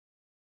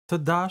Të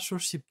dashur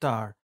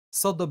shqiptar,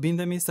 sot do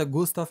bindemi se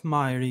Gustav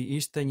Meyeri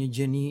ishte një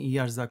gjeni I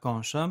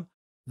jashtëzakonshëm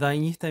dhe ai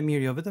njihte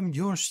mirë jo vetëm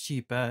gjuhën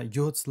shqipe,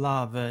 gjuhën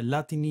slave,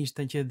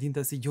 latinishten që e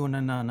dinte si gjuhën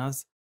e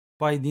nënës,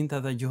 po ai dinte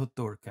edhe gjuhën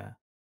turke.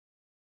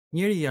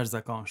 Njëri I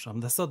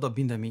jashtëzakonshëm dhe sot do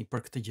bindemi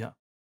për këtë gjë.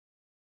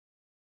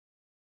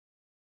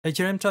 E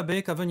qerem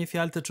Çabej ka vënë një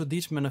fjalë të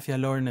çuditshme në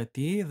fjalorin e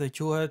tij dhe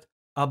quhet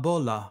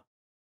abolla,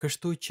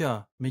 kështu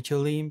që me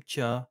qëllim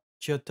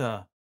që të.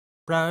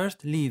 Pra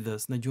është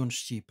lidhës në gjuhën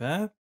shqipe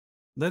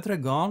dhe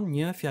tregon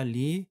një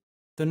fjali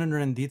të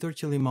nënrenditur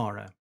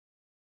qëllimore.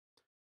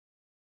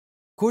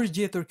 Kur është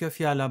gjetur kjo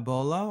fjalë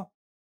abolla?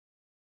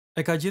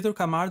 E ka gjetur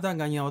Camarda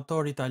nga një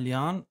autor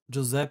italian,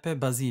 Giuseppe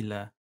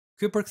Basile.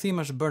 Ky përkthim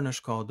është bërë në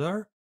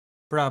Shkodër,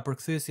 pra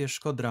përkthyesi është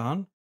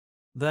Shkodran,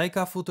 dhe ai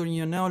ka futur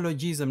një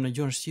neologjizëm në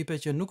gjuhën shqipe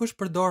që nuk është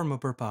përdorur më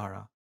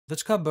përpara. Dhe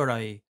çka bëra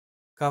ai?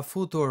 Ka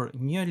futur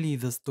një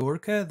lidhës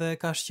turke dhe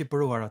ka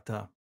shqipëruar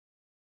atë.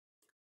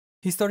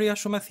 Historia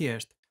shumë e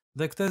thjeshtë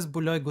dhe këtë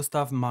zbuloi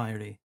Gustav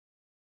Meyeri.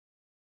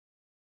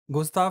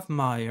 Gustav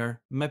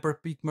Meyer, me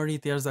përpikmëri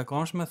të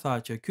jashtëzakonshme, tha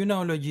që ky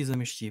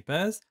neologjizëm I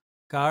shqipes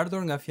ka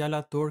ardhur nga fjala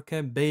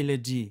turke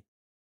belki,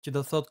 që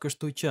do thotë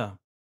kështu që.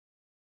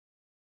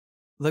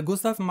 Dhe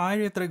Gustav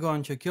Meyer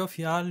tregon që kjo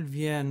fjalë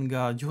vjen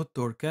nga gjuhë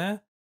turke,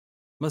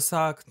 më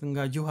saktë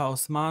nga gjuha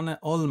osmane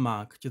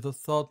olmak, që do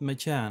thotë me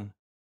qenë,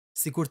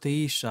 sikur të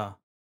isha,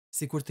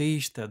 sikur të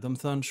ishte, do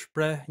të thënë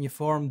shpreh një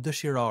formë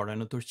dëshirore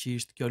në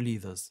turqisht kjo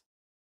lidhës.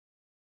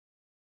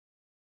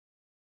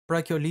 Pra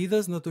kjo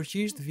lidhës në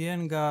turqisht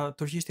vjen nga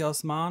turqishtja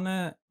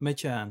osmane me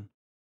qenë.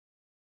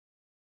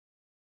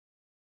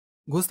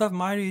 Gustav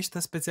Meyer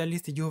ishte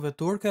specialist I gjuhëve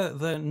turke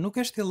dhe nuk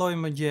e shtilloi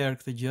më gjerë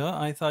këtë gjë,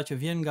 ai tha që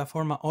vjen nga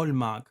forma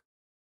olmak.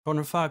 Por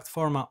në fakt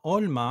forma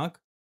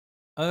olmak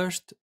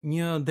është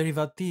një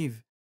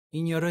derivativ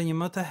I një rënje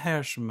më të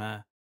hershme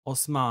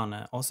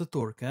osmane ose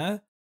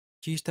turke,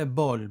 që ishte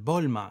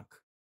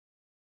bolmak.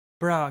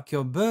 Pra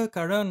kjo b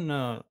ka rënë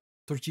në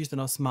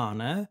turqishtën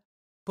osmane,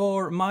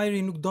 por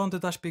Meyeri nuk donte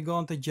ta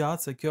shpjegonte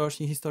gjatë se kjo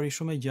është një histori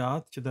shumë e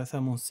gjatë që do e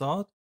them unë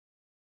sot.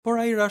 Por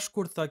ai ra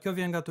shkurt tha, kjo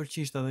vjen nga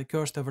turqishta dhe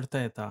kjo është e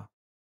vërteta.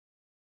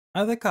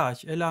 Edhe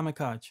kaq, e la me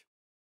kaq.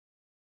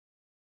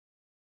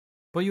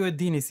 Po ju e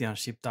dini si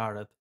janë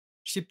shqiptarët.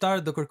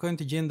 Shqiptarët do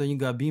kërkojnë të gjejnë ndonjë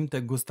gabim te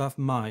Gustav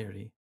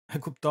Meyeri.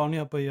 E kuptoni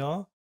apo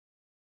jo?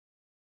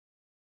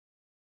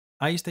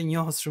 Ai ishte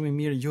njohës shumë I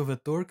mirë I gjuhëve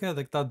turke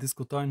dhe këta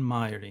diskutojnë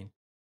Meyerin.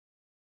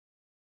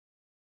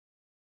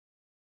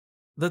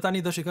 Dhe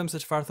tani do shikojmë se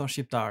çfarë thon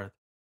shqiptarët.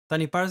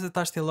 Tani para se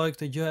ta shtjelloj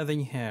këtë gjë edhe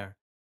një herë.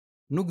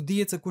 Nuk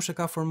dihet se kush e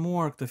ka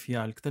formuar këtë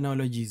fjalë, këtë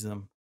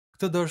neologjizëm.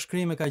 Këtë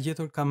dorëshkrim e ka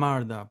gjetur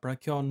Camarda, pra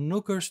kjo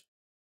nuk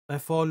është e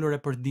folur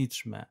e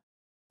përditshme.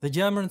 Dhe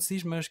gjëja më e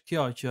rëndësishme është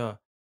kjo që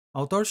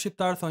autorët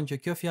shqiptar thonë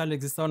që kjo fjalë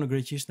ekziston në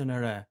greqishtën e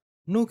re.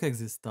 Nuk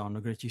ekziston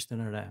në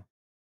greqishtën e re.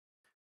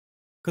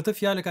 Këtë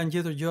fjalë kanë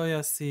gjetur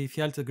gjoja si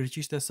fjalë të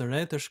greqishtës së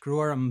re të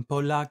shkruar në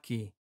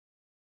bolaki.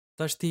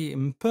 Tashti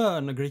mp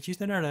në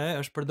greqishtën e re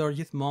është përdorur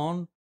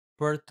gjithmonë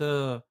për të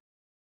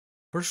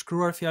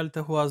përshkruar fjalë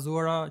të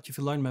huazuara që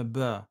fillojnë me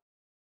b.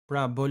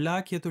 Pra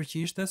bolaki e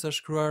turqishtes është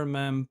shkruar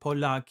me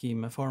polaki,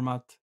 me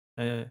format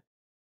e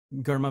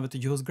gërmave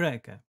të gjuhës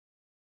greke.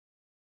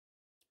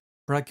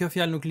 Pra kjo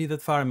fjalë nuk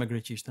lidhet fare me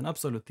greqishtën,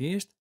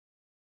 absolutisht.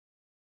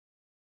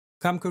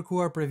 Kam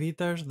kërkuar për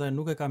vitesh dhe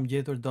nuk e kam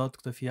gjetur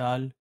dot këtë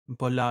fjalë në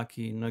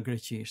polaki në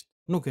greqisht.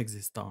 Nuk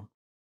ekziston.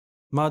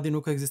 Madje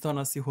nuk ekziston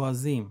as si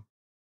huazim.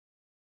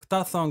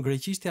 Këta thonë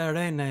greqishtja e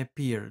re në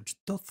epir.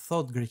 Çdo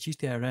thot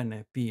greqishtja e re në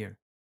epir?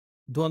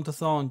 Duan të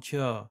thonë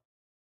që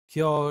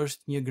kjo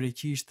është një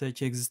greqishte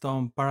që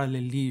ekziston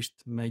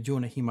paralelisht me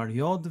gjuhën e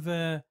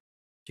himariotëve,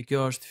 që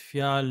kjo është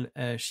fjalë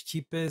e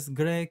shqipes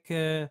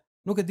greke.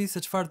 Nuk e di se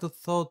çfarë do të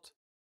thotë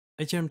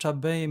e qerm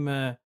Çabej me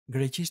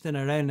greqishtën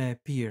e re në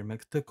epir, me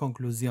këtë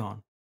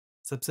konkluzion.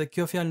 Sepse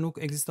kjo fjalë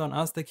nuk ekziston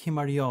as tek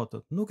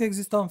himariotët, nuk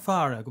ekziston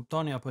fare,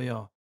 kuptoni apo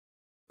jo?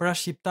 Pra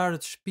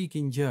shqiptarët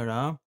shpikin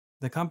gjëra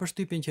dhe kam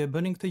përshtypjen që e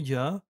bënin këtë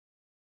gjë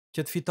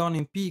që të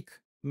fitonin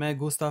pikë me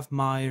Gustav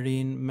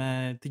Meyerin,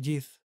 me të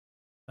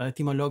gjithë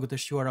etimologët e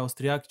shquar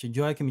austriak që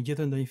gjoja kemi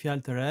gjetur ndonjë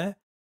fjalë të re,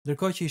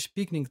 ndërkohë që I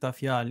shpiknin këta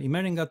fjalë, I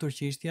merrin nga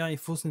turqishtja, I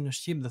fusnin në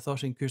shqip dhe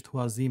thoshin ky është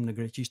huazim në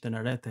greqishtën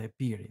e re të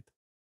epirit.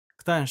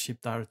 Këta janë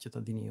shqiptarët që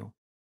të dini ju.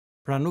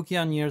 Pra nuk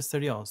janë njerëz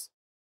serioz.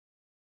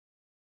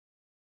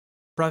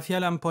 Pra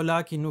fjala në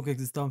polaki nuk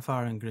ekziston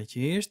fare në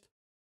greqisht.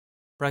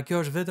 Pra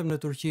kjo është vetëm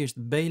në turqisht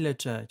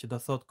bejleçe, që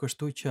do thotë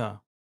kështu që.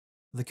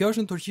 Dhe kjo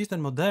është në turqishtën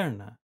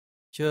moderne,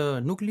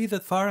 që nuk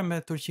lidhet fare me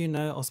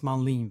Turqinë e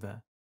Osmanlinjve.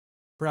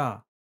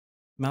 Pra,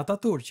 me ata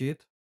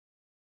turqit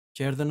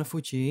që erdhën në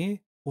fuqi,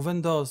 u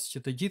vendos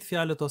që të gjithë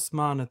fjalët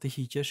osmane të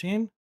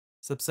hiqeshin,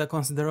 sepse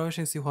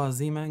konsideroheshin si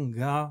huazime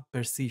nga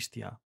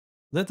persishtja,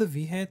 dhe të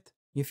vihet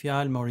një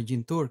fjalë me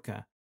origjinë turke.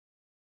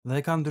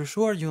 Dhe kanë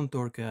ndryshuar gjuhën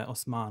turke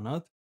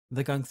osmanët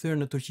dhe kanë kthyer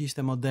në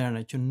turqishte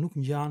moderne që nuk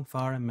ngjan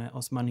fare me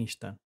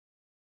osmanishten.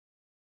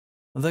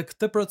 Dhe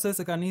këtë proces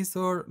e ka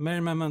nisur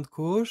merr me mend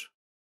kush?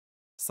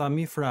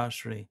 Sami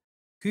Frashëri.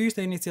 Ky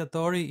ishte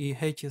iniciatori i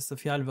heqjes së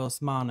fjalëve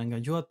osmane nga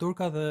gjuha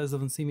turka dhe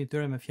zëvendësimit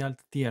tyre me fjalë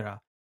të tjera.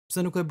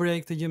 Pse nuk e bëri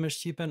ai këtë gjë me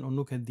shqipen, unë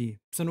nuk e di.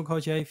 Pse nuk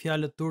hoqi ai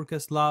fjalët turke,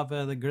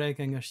 slave dhe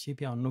greke nga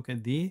shqipja, unë nuk e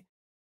di.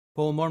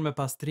 Po u mor me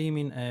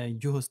pastrimin e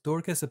gjuhës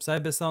turke sepse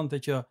ai besonte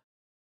që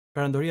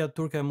perandoria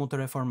turke mund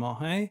të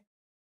reformohej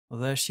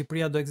dhe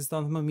Shqipëria do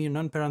ekzistonte më mirë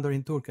nën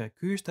perandorinë turke.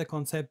 Ky ishte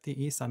koncepti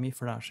i Sami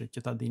Frashit,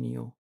 që ta dini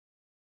ju.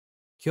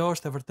 Kjo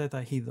është e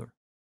vërteta e hidhur.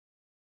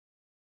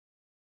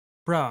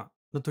 Pra,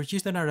 në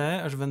turqishtën e re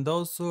është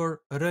vendosur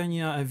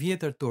rënja e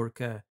vjetër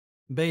turke,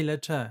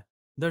 belki,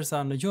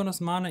 ndërsa në gjuhën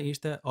osmane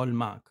ishte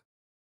olmak.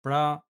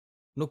 Pra,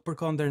 nuk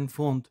përkon deri në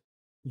fund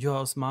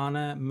gjuha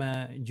osmane me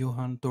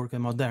gjuhën turke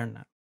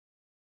moderne.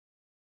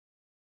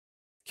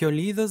 Kjo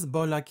lidhës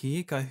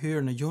bolaki ka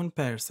hyrë në gjuhën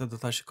perse, do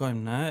ta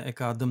shikojmë ne, e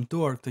ka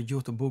dëmtuar këtë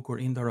gjuhë të bukur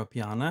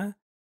indo-europiane,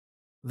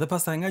 dhe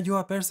pastaj nga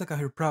gjuha perse ka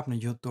hyrë prapë në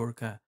gjuhën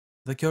turke.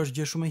 Dhe kjo është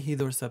gjë shumë e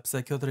hidhur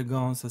sepse kjo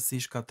tregon se si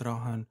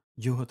shkatrohen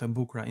gjuhët e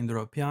bukura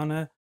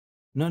indo-europiane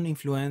nën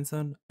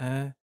influencën e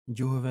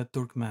gjuhëve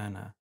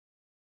turkmene.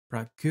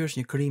 Pra, ky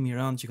është një krim i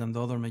rëndë që ka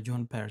ndodhur me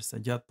gjuhën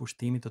perse gjatë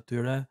pushtimit të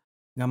tyre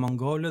nga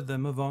mongolët dhe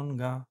më vonë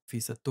nga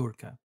fiset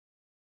turke.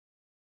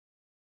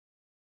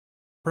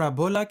 Pra,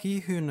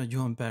 bolaki hyn në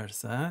gjuhën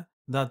perse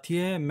dhe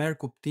atje merr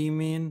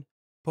kuptimin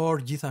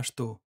por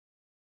gjithashtu.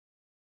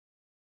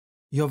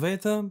 Jo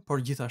vetëm,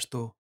 por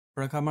gjithashtu.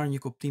 Pra ka marrë një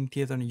kuptim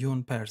tjetër në gjuhën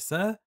perse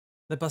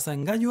dhe pastaj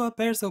nga gjuha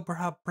perse u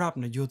përhap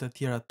prapë në gjuhët e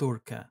tjera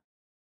turke.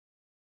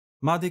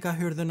 Madje ka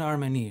hyrë dhe në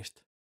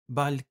armenisht,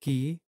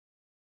 balki,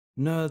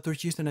 në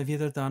turqishtën e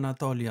vjetër të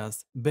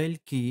Anatolias,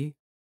 belki,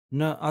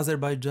 në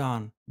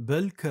Azerbajxhan,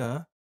 belki,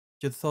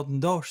 që të thot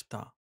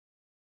ndoshta.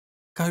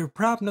 Ka hyrë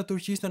prapë në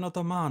turqishtën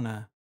otomane,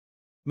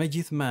 me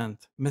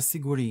gjithmend, me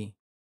siguri.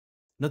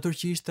 Në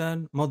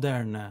turqishtën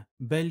moderne,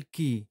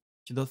 belki,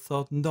 që do të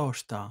thot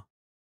ndoshta.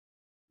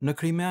 Në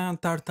krimean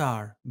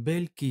tartar,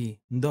 belki,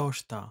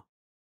 ndoshta.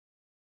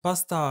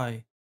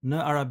 Pastaj, në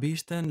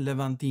arabishten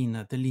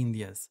levantine të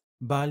lindjes,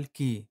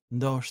 balki,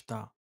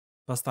 ndoshta.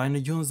 Pastaj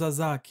në gjuhën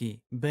zazaki,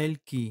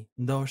 belki,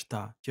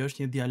 ndoshta, që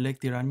është një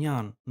dialekt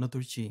iranian në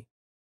Turqi.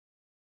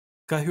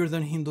 Ka hyrë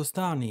dhe në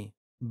hindustani,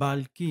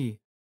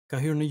 balki,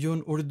 ka hyrë në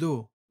gjuhën urdu,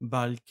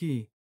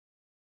 balki.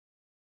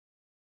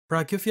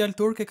 Pra kjo fjalë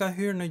turke ka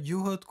hyrë në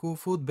gjuhët ku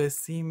fut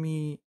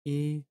besimi i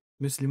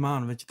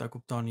muslimanëve, që ta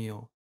kuptoni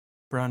ju.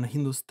 Pra në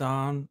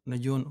Hindustan, në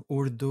gjuhën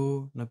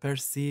urdu, në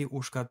Persi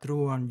u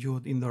shkatruan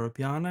gjuhët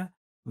indo-europiane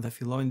dhe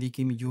filloi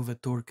ndikimi i gjuhëve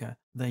turke,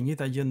 dhe e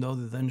njëjta gjë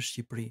ndodhi edhe në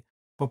Shqipëri.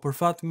 Po për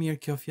fat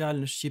mirë kjo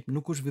fjalë në shqip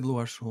nuk u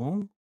zhvillua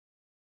shumë,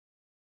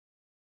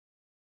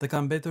 dhe ka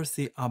mbetur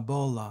si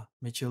abolla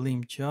me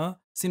qëllim që,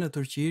 si në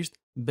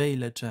turqisht,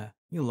 bejleçe,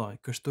 një lloj,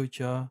 kështu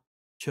që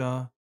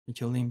me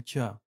qëllim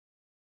që.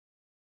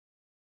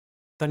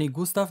 Tani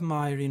Gustav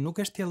Meyeri nuk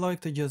e shtjelloi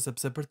këtë gjë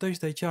sepse për të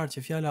ishte e qartë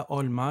që fjala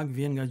olmak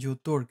vjen nga gjuhë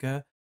turke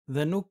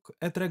dhe nuk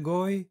e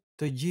tregoi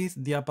të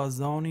gjithë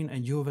diapazonin e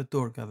gjuhëve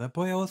turke, dhe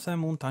po e o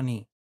them unë tani.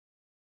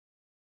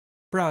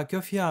 Pra,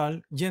 kjo fjalë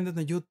gjendet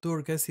në gjuhë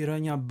turke si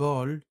rënja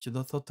bol, që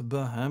do thotë të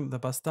bëhem,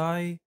 dhe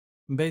pastaj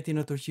mbeti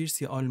në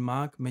turqisht si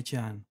olmak me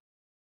qen.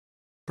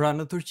 Pra,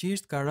 në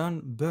turqisht ka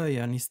rënë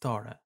bëja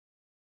nistore.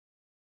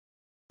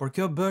 Por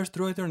kjo bë është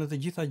ruajtur në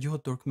të gjitha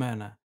gjuhët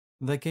turkmene.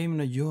 Dhe kemi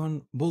në gjuhën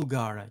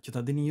bullgare, që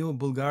ta dini ju,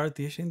 bullgarët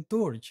ishin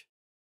turq.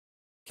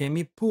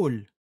 Kemi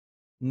pul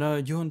në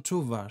gjuhën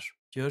çuvash,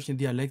 që është një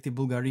dialekt i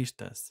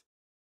bullgarishtes.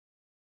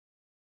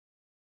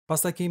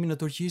 Pastaj kemi në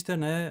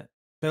turqishtën e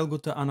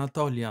pellgut të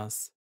Anatolias,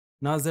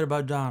 në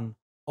Azerbajxhan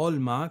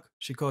olmak,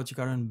 shiko që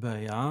ka rënë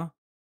bëja.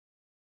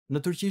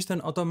 Në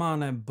turqishtën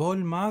otomane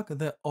bolmak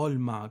dhe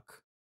olmak,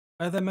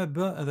 edhe me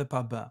bë edhe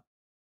pa bë.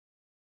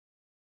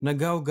 Në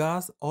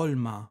Gaugaz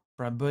olma,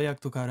 pra bëja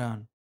këtu ka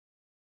rënë.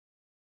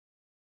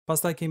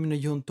 Pastaj kemi në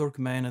gjuhën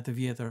turkmene të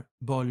vjetër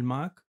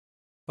bolmak,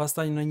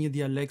 pastaj në një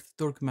dialekt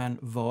turkmen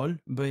vol,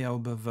 bëja u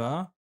bv.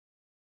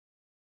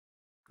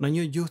 Në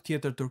një gjuhë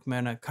tjetër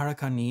turkmene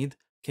karakanid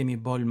kemi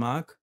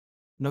bolmak,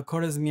 në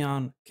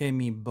korezmian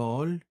kemi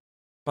bol,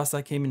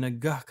 pastaj kemi në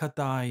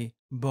gahkataj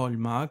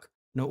bolmak,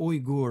 në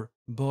ujgur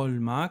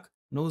bolmak,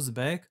 në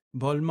uzbek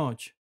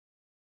bolmoq.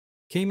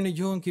 Kemi në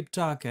gjuhën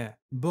kipçake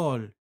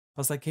bol,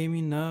 pastaj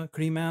kemi në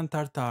krimean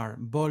tartar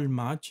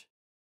bolmaq,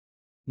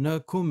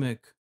 në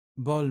kumik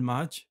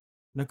bolmaq,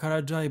 në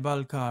Karagjaj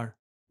Balkar,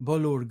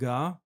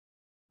 bolurga,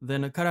 dhe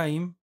në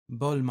Karaim,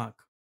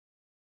 bolmak.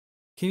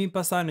 Kemi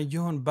pasaj në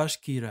gjuhën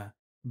bashkire,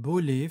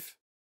 bulif,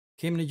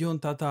 kemi në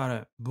gjuhën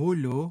tatare,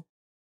 bulu,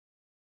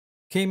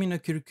 kemi në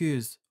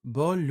Kyrgyz,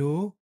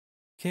 bolu,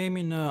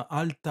 kemi në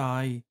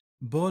Altaj,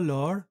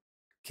 bolor,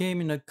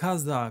 kemi në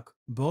Kazak,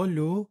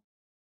 bolu,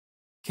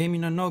 kemi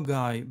në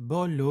Nogaj,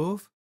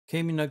 boluv,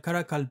 kemi në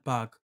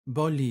Karakalpak,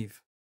 boliv.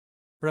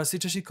 Pra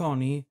si që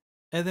shikoni,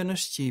 edhe në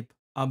Shqip,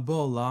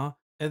 abolla,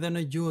 edhe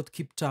në gjuhët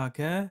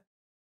kipçake,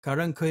 ka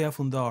rënë këja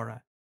fundore.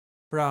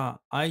 Pra,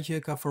 ai që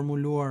e ka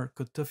formuluar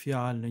këtë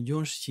fjalë në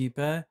gjuhën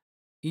shqipe,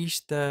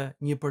 ishte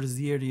një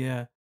përzierje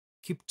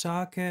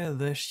kipçake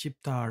dhe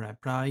shqiptare.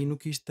 Pra, ai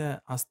nuk ishte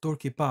as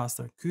turk i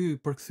pastër. Ky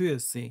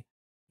përkthyesi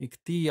i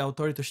këtij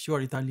autorit të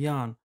shquar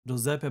italian,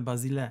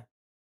 Basile.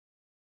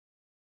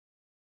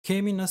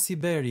 Kemi në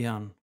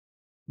Siberian,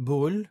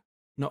 bul,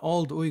 në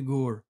Old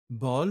Ujgur,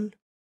 bol,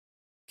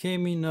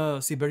 kemi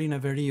në Siberinë e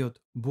Veriut,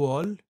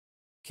 buol,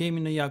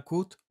 kemi në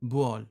Jakut,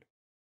 buol.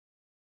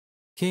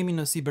 Kemi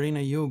në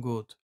Siberinë e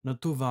Jugut, në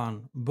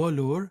Tuvan,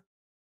 bolur,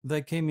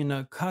 dhe kemi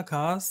në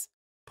Kakaz,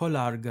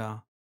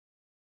 polarga.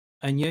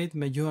 E njëjtë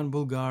me gjuhën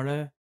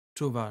bullgare,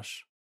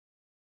 çuvash.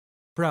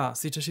 Pra,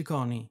 siç e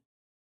shikoni,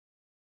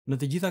 në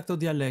të gjitha këto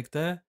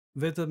dialekte,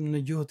 vetëm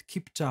në gjuhët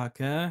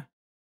kipçake,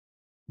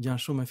 gjan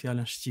shumë me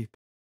fjalën shqip.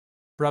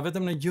 Pra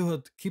vetëm në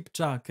gjuhët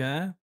kipçake,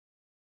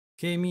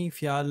 kemi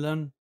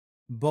fjalën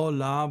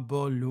bola,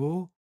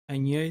 bolu, e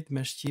njëjtë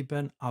me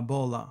shqipen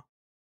abolla.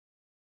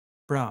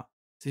 Pra,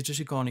 siç e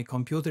shikoni,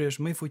 kompjuteri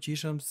është më i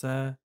fuqishëm se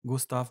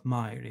Gustav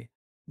Meyeri.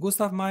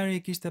 Gustav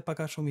Meyeri kishte pak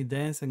a shumë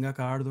idenë se nga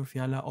ka ardhur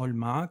fjala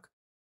olmak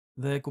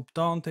dhe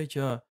kuptonte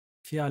që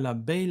fjala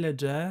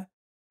belki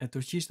e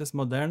turqishtes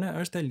moderne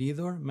është e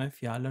lidhur me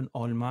fjalën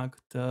olmak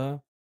të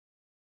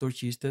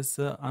turqishtes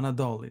së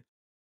Anadollit.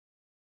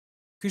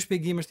 Ky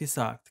shpjegim është i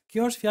saktë.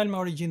 Kjo është fjalë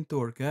me origjinë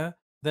turke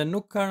dhe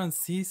nuk ka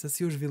rëndësi se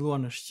si u zhvillua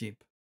në shqip.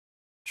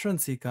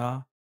 Shëndësi ka,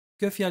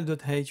 kjo fjalë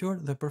duhet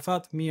hequr dhe për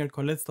fat mirë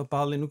Kolet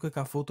Topalli nuk e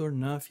ka futur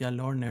në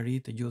fjalorin e ri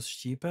të gjuhës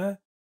shqipe,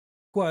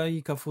 ku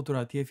ai ka futur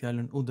atje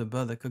fjalën UDB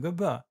dhe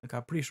KGB, e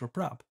ka prishur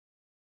prap.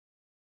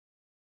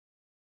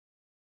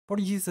 Por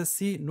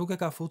gjithsesi nuk e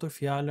ka futur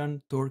fjalën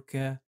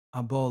turke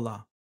abolla.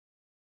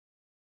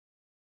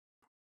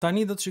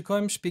 Tani do të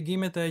shikojmë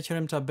shpjegimet e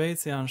Qerem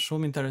Çabejt se janë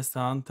shumë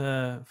interesante,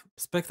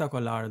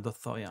 spektakolare do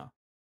të thoja.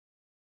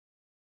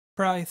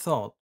 Pra i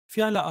thot,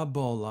 fjala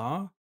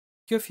abolla,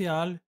 kjo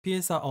fjalë,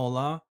 pjesa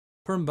olla,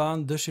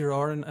 përmban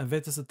dëshiroren e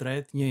vetës së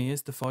tretë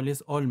njëjës të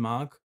foljes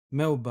olmak,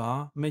 me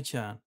uba, me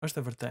qen,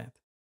 është e vërtet.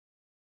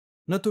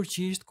 Në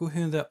turqisht ku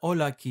hyn dhe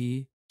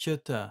olaki, që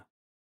të,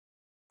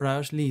 pra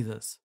është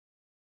lidhës.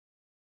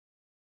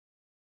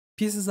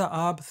 Pjesa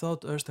ab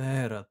thot është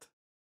herët.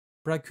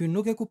 Pra ky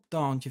nuk e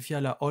kupton që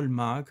fjala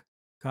olmak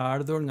ka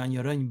ardhur nga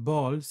një rënjë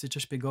bol, siç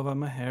e shpjegova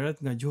më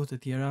herët nga gjuhët e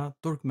tjera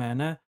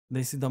turkmene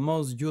dhe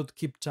sidomos gjuhët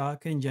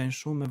kipçake ngjajnë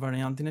shumë me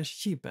variantin e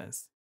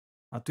shqipes.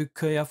 Aty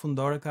k-ja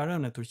fundore ka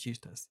rënë e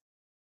turqishtes.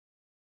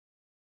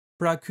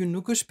 Pra ky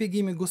nuk është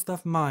shpjegimi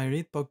Gustav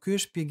Meyerit, po ky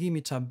është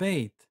shpjegimi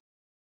Çabejt.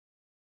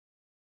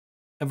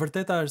 E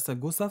vërteta është se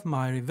Gustav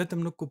Meyeri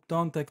vetëm nuk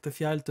kuptonte këtë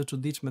fjalë të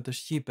çuditshme të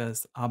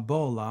shqipes,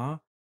 abolla,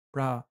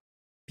 pra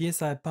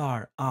pjesa e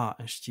parë A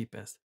e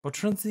shqipes. Po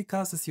çrëndsi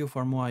ka se si u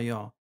formua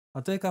ajo.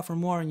 Atë e ka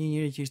formuar një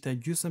njeri që ishte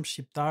gjysmë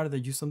shqiptar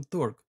dhe gjysmë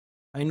turk.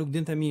 Ai nuk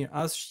dinte mirë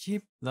as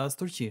shqip dhe as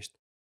turqisht.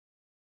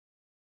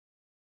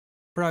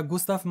 Pra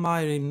Gustav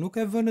Meyeri nuk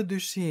e vë në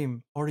dyshim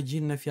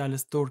origjinën e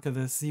fjalës turke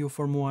dhe si u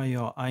formua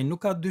ajo. Ai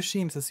nuk ka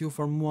dyshim se si u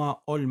formua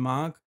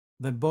olmak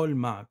dhe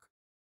bolmak,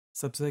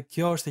 sepse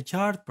kjo është e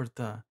qartë për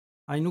të.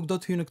 Ai nuk do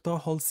të hyjë në këto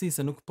hollësi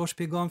se nuk po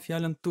shpjegon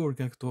fjalën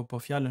turke këtu, po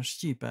fjalën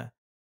shqipe.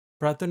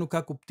 Pra atë nuk ka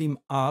kuptim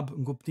ab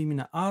në kuptimin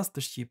e as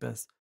të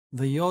shqipes,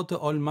 dhe jo të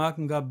olmak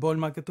nga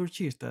bolmak e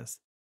turqishtes.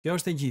 Kjo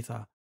është e gjitha.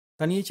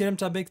 Tani e Qerem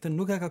Çabej këtë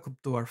nuk e ka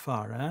kuptuar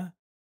fare,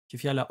 që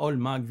fjala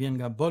olmak vjen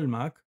nga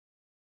bolmak,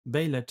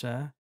 bejleqe,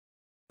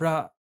 pra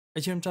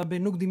e Qerem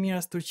Çabej nuk di mirë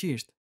as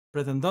turqisht,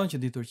 pretendon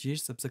që di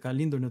turqisht sepse ka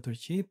lindur në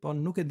Turqi, po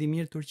nuk e di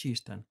mirë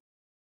turqishten.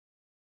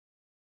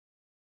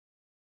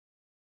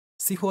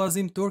 Si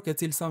huazim turk e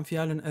cilëson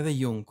fjalën edhe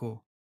Junku.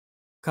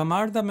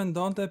 Camarda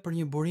mendonte për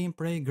një burim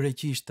prej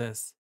greqishtes,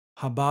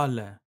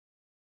 habale.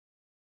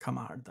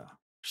 Camarda,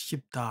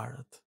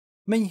 shqiptarët.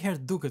 Me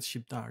njëherë duket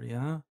shqiptari,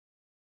 ha?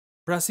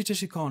 Pra si që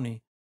shikoni,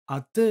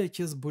 atë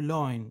që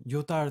zbulojnë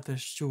gjuhëtarët e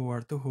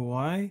shquar të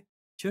huaj,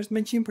 që është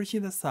me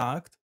 100%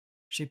 sakt,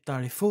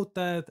 shqiptari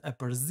futet, e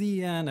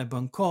përzien, e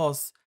bën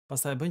kos,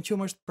 pastaj e bën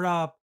qumësht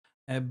prap,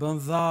 e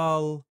bën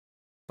dhall,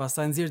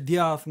 pastaj nxjerr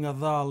djath nga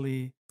dhalli,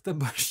 këtë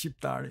bën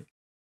shqiptari.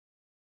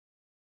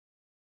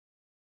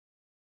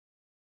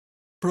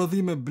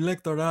 Prodhime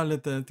blektorale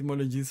të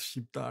etimologjisë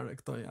shqiptare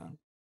këto janë.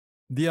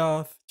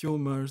 Djath,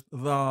 qumësht,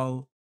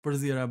 dhall,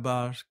 përzierë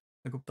bashk,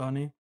 e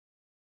kuptoni?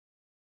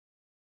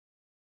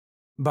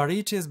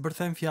 Bariçi e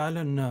zbërthen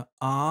fjalën në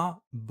a,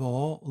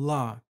 bo,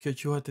 la. Kjo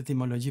quhet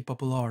etimologji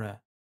popullore.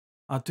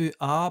 Aty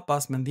a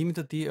pas mendimit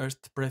të tij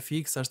është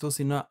prefiks ashtu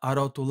si në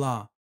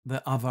arotulla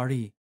dhe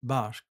avari,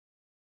 bashk.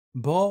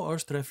 Bo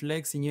është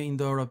refleks i një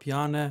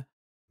indo-europiane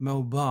me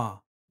u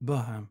ba,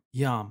 bëhem,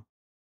 jam.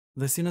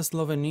 Dhe si në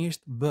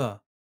slovenisht bë.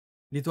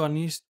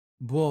 Lituanisht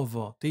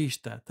buovo, të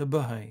ishte, të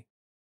bëhej,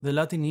 dhe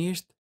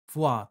latinisht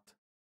fuat.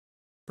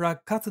 Pra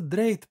ka të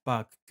drejtë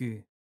pak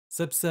ky,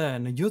 sepse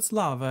në gjuhë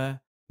slave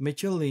me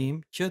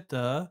qëllim që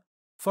të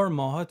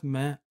formohet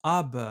me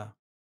ab.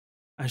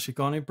 A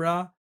shikoni pra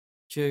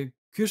që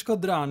ky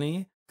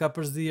Shkodrani ka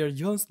përzier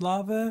gjuhën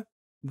slave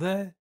dhe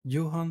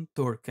gjuhën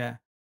turke.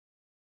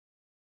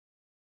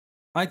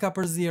 Ai ka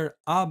përzier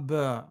ab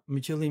me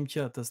qëllim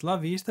që të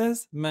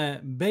slavishtes me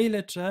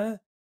bejleçe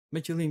me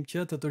qëllim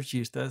që të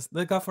turqishtes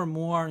dhe ka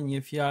formuar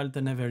një fjalë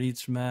të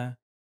neveritshme.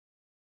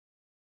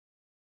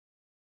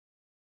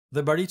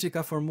 Dhe Bariçi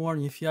ka formuar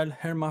një fjalë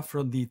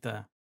hermafrodite,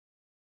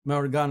 me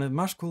organet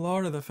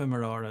mashkullore dhe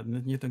femërore në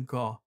të njëjtën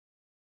kohë.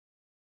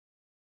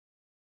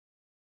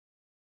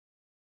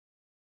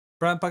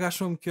 Pra pak a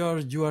shumë kjo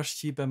është gjuha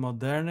shqipe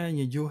moderne,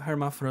 një gjuhë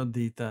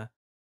hermafrodite.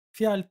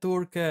 Fjalë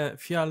turke,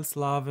 fjalë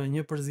slave,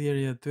 një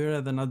përzierje e tyre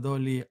dhe na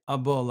doli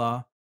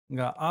abolla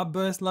nga AB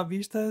e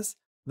slavishtes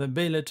dhe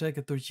belki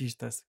e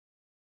turqishtes.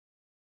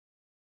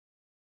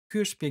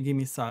 Ky është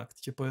shpjegimi i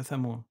saktë që po e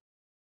them unë.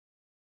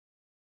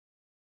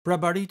 Pra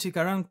Bariçi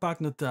ka rënë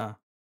pak në të.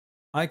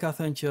 Ai ka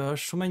thënë që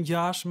është shumë e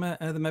ngjashme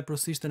edhe me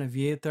prusishtën e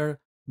vjetër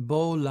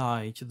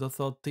bolai, që do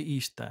thotë të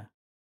ishte.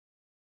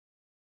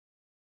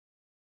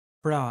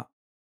 Pra,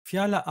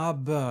 fjala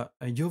AB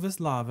e gjuhëve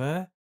slave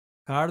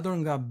ka ardhur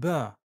nga B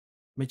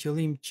me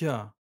qëllim që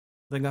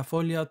dhe nga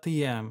folja të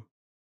jem.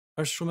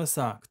 Është shumë e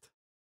saktë,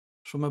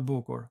 shumë e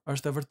bukur,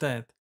 është e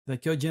vërtetë dhe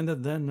kjo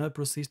gjendet dhe në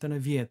prusishtën e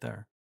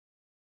vjetër.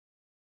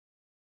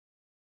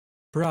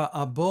 Pra,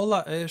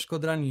 abolla e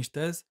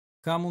shkodranishtes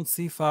ka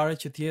mundësi fare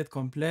që t'jetë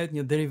komplet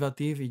një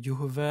derivativ i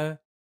gjuhëve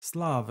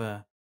slave.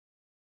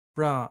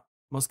 Pra,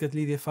 mos ketë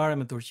lidhje fare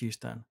me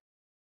turqishten.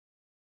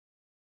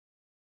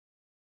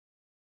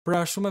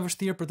 Pra, shumë e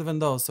vështirë për të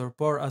vendosur,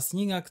 por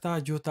asnjë nga këta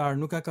gjuhëtar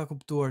nuk ka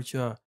kuptuar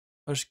që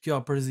është kjo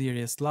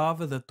përzierje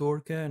slave dhe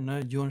turke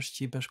në gjuhën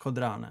shqipe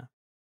shkodrane.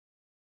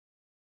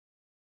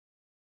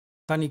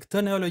 Tani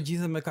këtë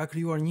neologjizëm e ka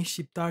krijuar një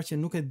shqiptar që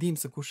nuk e dim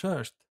se kush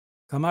është.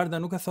 Camarda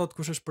nuk e thot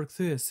kush është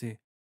përkthyesi.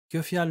 Kjo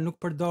fjalë nuk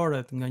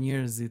përdoret nga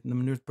njerëzit në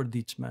mënyrë të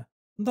përditshme.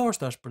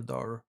 Ndoshta është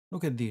përdorur,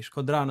 nuk e di,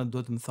 shkodranët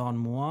duhet të më thonë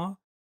mua,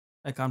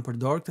 e kanë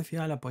përdorur këtë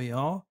fjalë apo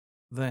jo,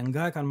 dhe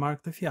nga e kanë marrë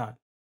këtë fjalë.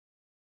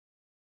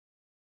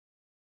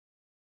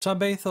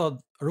 Çabej thot,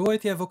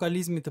 ruajtja e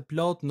vokalizmit të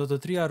plot në të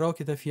trija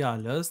rroqet e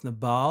fjalës, në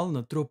ball,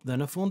 në trup dhe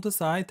në fund të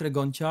saj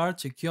tregon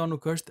qartë që kjo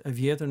nuk është e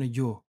vjetër në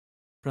gjuhë.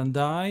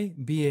 Prandaj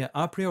bie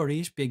a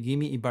priori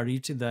shpjegimi i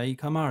Bariçit dhe ai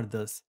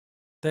Camardës.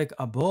 Tek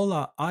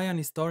abolla, a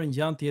janë historinë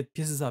gjanë të jetë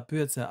pjesësa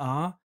pyetse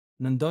a,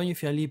 në ndonjë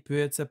fjali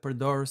pyetse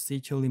përdorur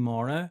si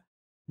qëllimore,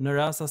 në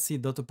rasa si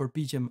do të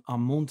përpiqem a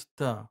mund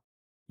të.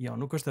 Jo,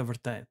 nuk është e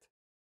vërtetë.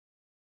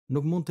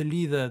 Nuk mund të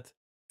lidhet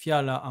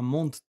fjala a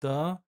mund të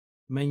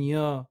me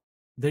një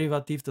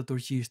derivativ të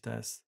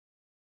turqishtes.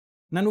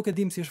 Ne nuk e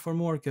dim si është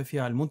formuar kjo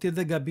fjalë, mund të jetë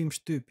dhe gabim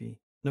shtypi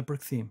në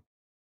përkthim.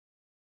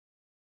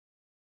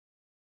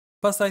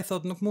 Pastaj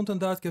thot nuk mund të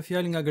ndahet kjo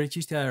fjalë nga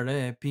greqishtja e re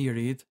e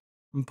pirit,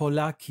 në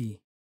bolaki.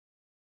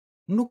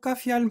 Nuk ka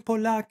fjalë në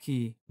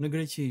bolaki në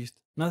greqisht,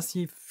 në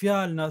asnjë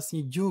fjalë, në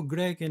asnjë gjuhë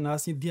greke, në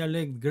asnjë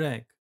dialekt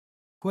grek.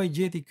 Ku e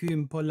gjeti ky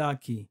në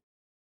bolaki?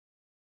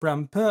 Pra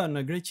p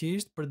në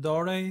greqisht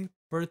përdorej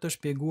për të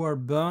shpjeguar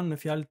bën në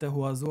fjalët e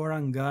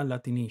huazuara nga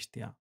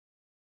latinishtja.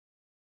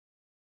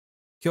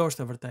 Kjo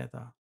është e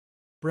vërteta.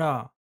 Pra,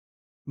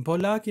 në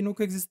bolaki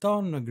nuk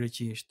ekziston në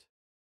greqisht.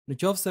 Në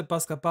qoftë se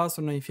pas ka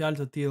pasur në një fjalë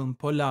të tillë në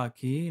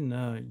bolaki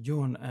në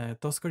gjuhën e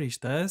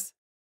toskërishtes,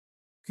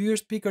 ky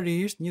është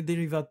pikërisht një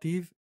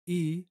derivativ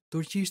i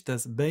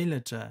turqishtes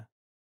belki.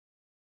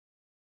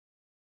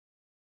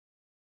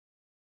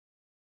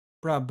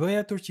 Pra,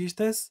 b-ja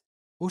turqishtes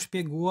u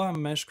shpjegua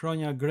me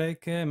shkronja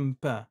greke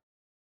mp,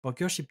 po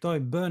kjo shqiptoi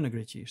b në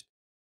greqisht.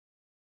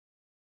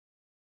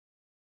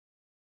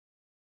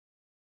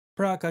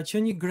 Pra, ka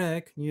qenë një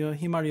grek, një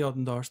himariot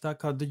ndoshta,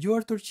 ka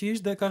dëgjuar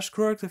turqisht dhe ka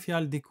shkruar këtë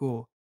fjalë diku,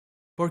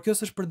 por kjo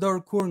s'është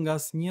përdorur kur nga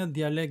asnjë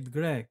dialekt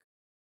grek.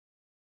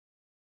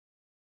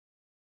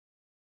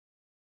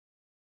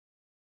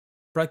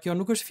 Pra, kjo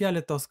nuk është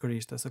fjalë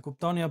toskërishte, se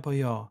kuptoni apo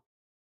jo.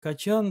 Ka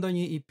qenë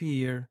ndonjë i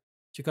pirë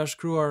që ka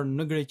shkruar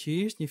në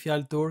greqisht një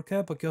fjalë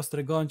turke, por kjo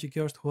tregon që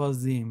kjo është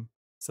huazim,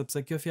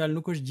 sepse kjo fjalë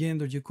nuk është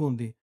gjendur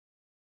gjikundi.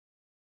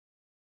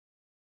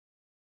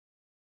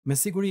 Me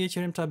siguri e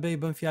qerim Çabej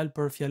bën fjalë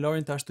për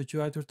fjalorin të ashtu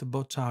quajtur të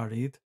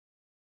boçarit,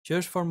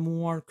 që është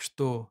formuar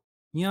kështu: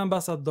 një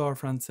ambasador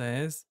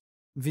francez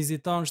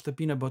viziton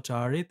shtëpinë e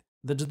boçarit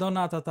dhe çdo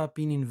natë ata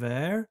pinin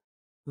verë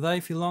dhe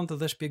ai fillonte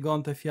dhe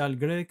shpjegonte fjalë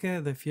greke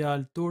dhe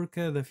fjalë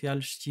turke dhe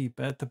fjalë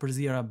shqipe të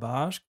përziera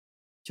bashkë,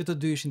 që të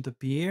dy ishin të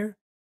pirë.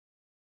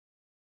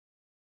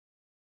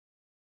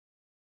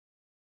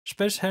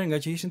 Shpesh herë nga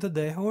që ishin të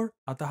dehur,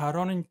 ata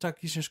harronin çka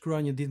kishin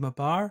shkruar një ditë më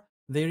parë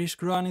dhe i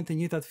rishkruanin të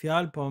njëjtat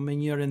fjalë po me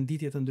një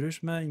renditje të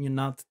ndryshme një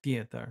natë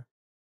tjetër.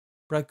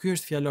 Pra ky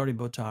është fjalori i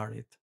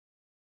boçarit.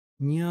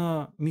 Një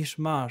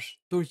mishmash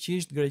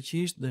turqisht,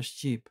 greqisht dhe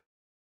shqip.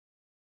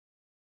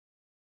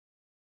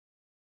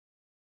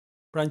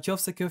 Pra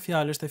nëse kjo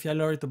fjalë është e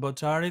fjalorit të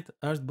boçarit,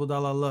 është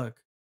budallallëk,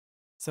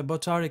 se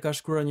boçari ka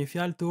shkruar një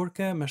fjalë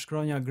turke me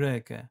shkronja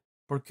greke,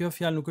 por kjo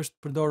fjalë nuk është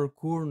përdorur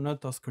kurrë në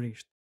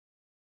toskërisht.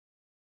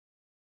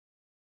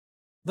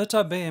 Dhe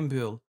Çabej e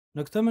mbyll.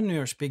 Në këtë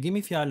mënyrë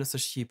shpjegimi i fjalës së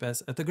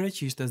shqipes e të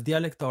greqishtes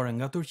dialektore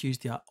nga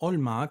turqishtja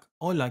olmak,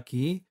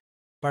 olaki,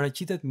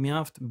 paraqitet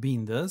mjaft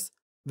bindës,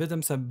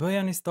 vetëm se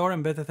b-ja nistore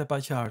mbetet e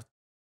paqartë.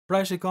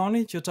 Pra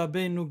shikoni që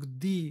Çabej nuk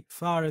di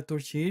fare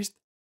turqisht.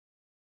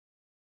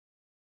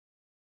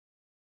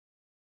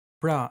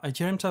 Pra, e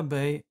qerim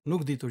Çabej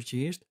nuk di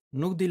turqisht,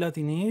 nuk di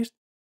latinisht,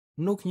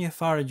 nuk njeh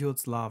fare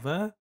gjuhët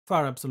slave,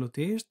 Fare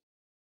absolutisht.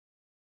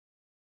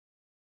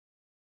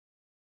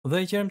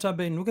 Dhe i qerm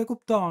Çabej nuk e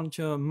kupton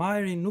që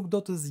Meyeri nuk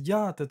do të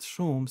zgjatet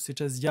shumë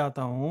siç e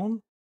zgjata unë,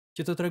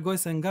 që të tregoj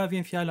se nga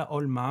vjen fjala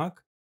olmak,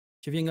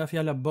 që vjen nga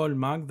fjala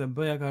bolmak dhe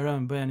bëja ka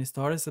rënë bëja një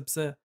histori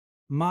sepse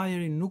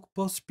Meyeri nuk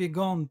po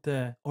shpjegonte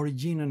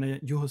origjinën e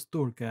gjuhës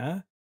turke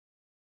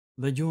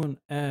dhe gjuhën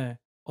e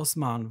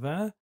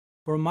osmanëve,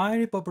 por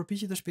Meyeri po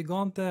përpiqej të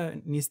shpjegonte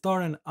një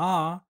historinë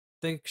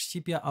tek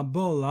shqipja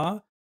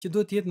abolla, që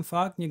duhet të jetë në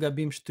fakt një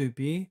gabim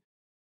shtypi,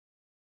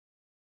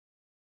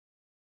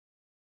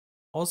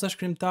 ose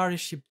shkrimtari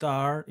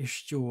shqiptar i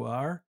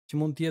shquar, që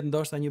mund të jetë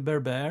ndoshta një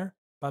berber,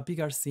 pa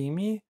pikë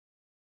arsimi,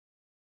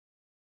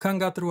 ka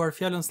ngatruar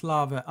fjalën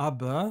slave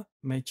ab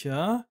me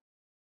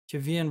që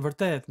vjen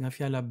vërtet nga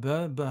fjala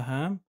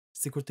bëhem,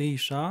 sikur të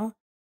isha,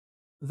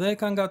 dhe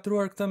ka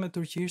ngatruar këtë me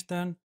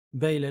turqishten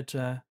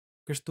bejleçe,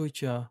 kështu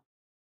që.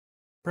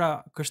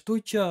 Pra, kështu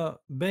që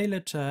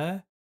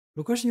bejleçe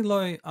nuk është një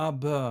lloj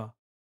ab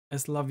e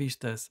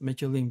slavishtes me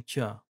qëllim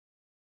që.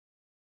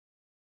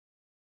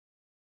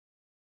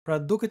 Pra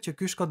duket që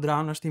ky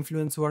Shkodran është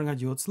influencuar nga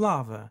gjuhët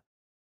slave,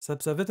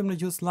 sepse vetëm në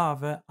gjuhë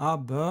slave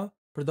AB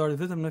përdoret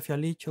vetëm në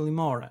fjali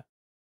qëllimore,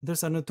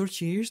 ndërsa në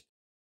turqisht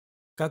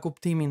ka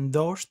kuptimin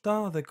ndoshta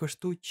dhe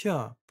kështu që,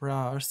 pra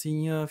është si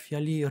një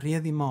fjali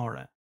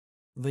rrjedhimore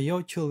dhe jo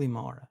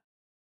qëllimore.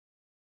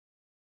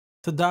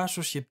 Të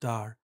dashur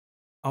shqiptar,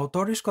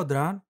 autori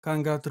Shkodran ka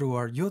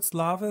ngatruar gjuhët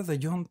slave dhe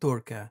gjuhën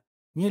turke.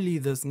 Një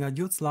lidhës nga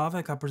gjuhët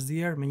slave ka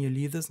përzier me një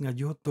lidhës nga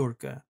gjuhët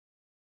turke.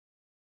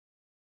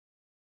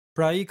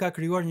 Pra ai ka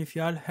krijuar një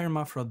fjalë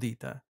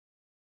hermafrodite.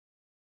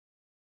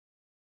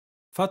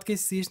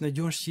 Fatkeqësisht në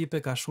gjuhën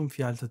shqipe ka shumë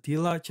fjalë të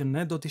tilla që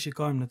ne do t'i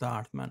shikojmë në të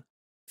ardhmen.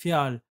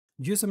 Fjalë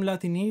gjysmë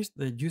latinisht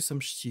dhe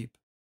gjysmë shqip.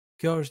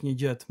 Kjo është një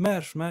gjë e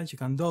tmerrshme që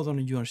ka ndodhur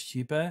në gjuhën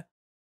shqipe,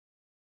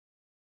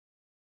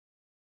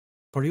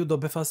 por ju do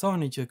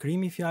befasoni që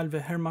krijimi i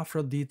fjalëve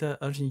hermafrodite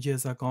është një gjë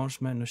e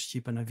zakonshme në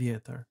shqipen e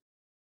vjetër.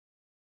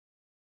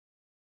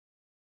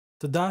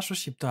 Të dashur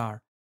shqiptar,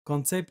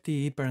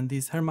 koncepti i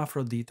perëndis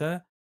hermafrodite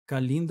ka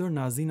lindur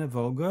në Azinë e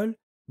Vogël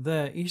dhe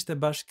ishte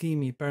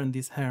bashkimi i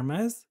perëndis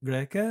Hermes,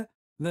 greke,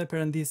 dhe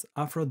perëndis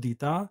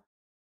Afrodita,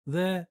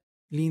 dhe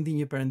lindi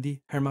një perëndi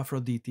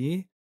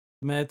hermafroditi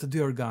me të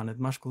dy organet,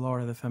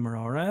 mashkullore dhe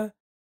femërore,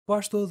 po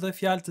ashtu dhe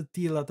fjalë të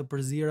tilla të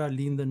përzira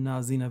lindën në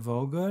Azinë e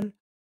Vogël,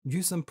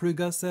 gjysmë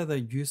prygase dhe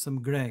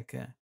gjysmë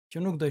greke,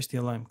 që nuk do i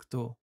shtjellojmë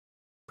këtu.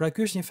 Pra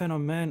ky është një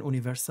fenomen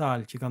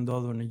universal që ka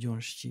ndodhur në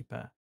gjuhën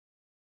shqipe.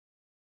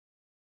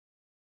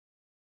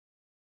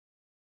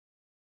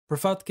 Për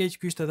fat keq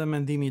ky ishte edhe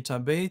mendimi i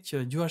Çabejt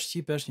që gjuha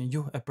shqipe është një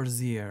gjuhë e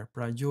përzier,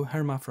 pra gjuhë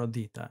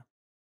hermafrodite.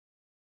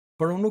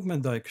 Por unë nuk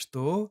mendoj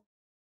kështu.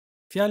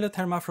 Fjalët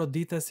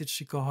hermafrodite siç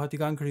shikohet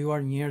i kanë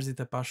krijuar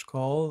njerëzit e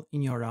pashkoll,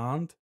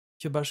 ignorant,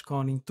 që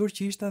bashkonin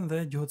turqishten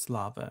dhe gjuhët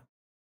slave.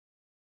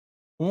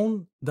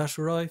 Unë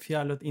dashuroj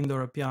fjalët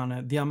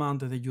indo-europiane,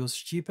 diamantet e gjuhës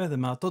shqipe dhe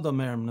me ato do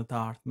merrem në të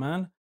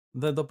ardhmen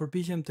dhe do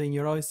përpiqem të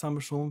injoroj sa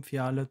më shumë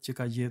fjalët që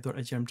ka gjetur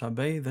e qerm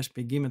Çabej dhe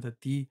shpjegimet e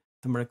tij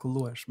të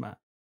mrekullueshme.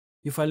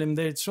 Ju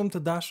faleminderit shumë të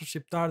dashur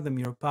shqiptar dhe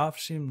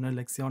mirupafshim në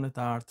leksionet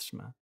e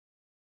ardhshme.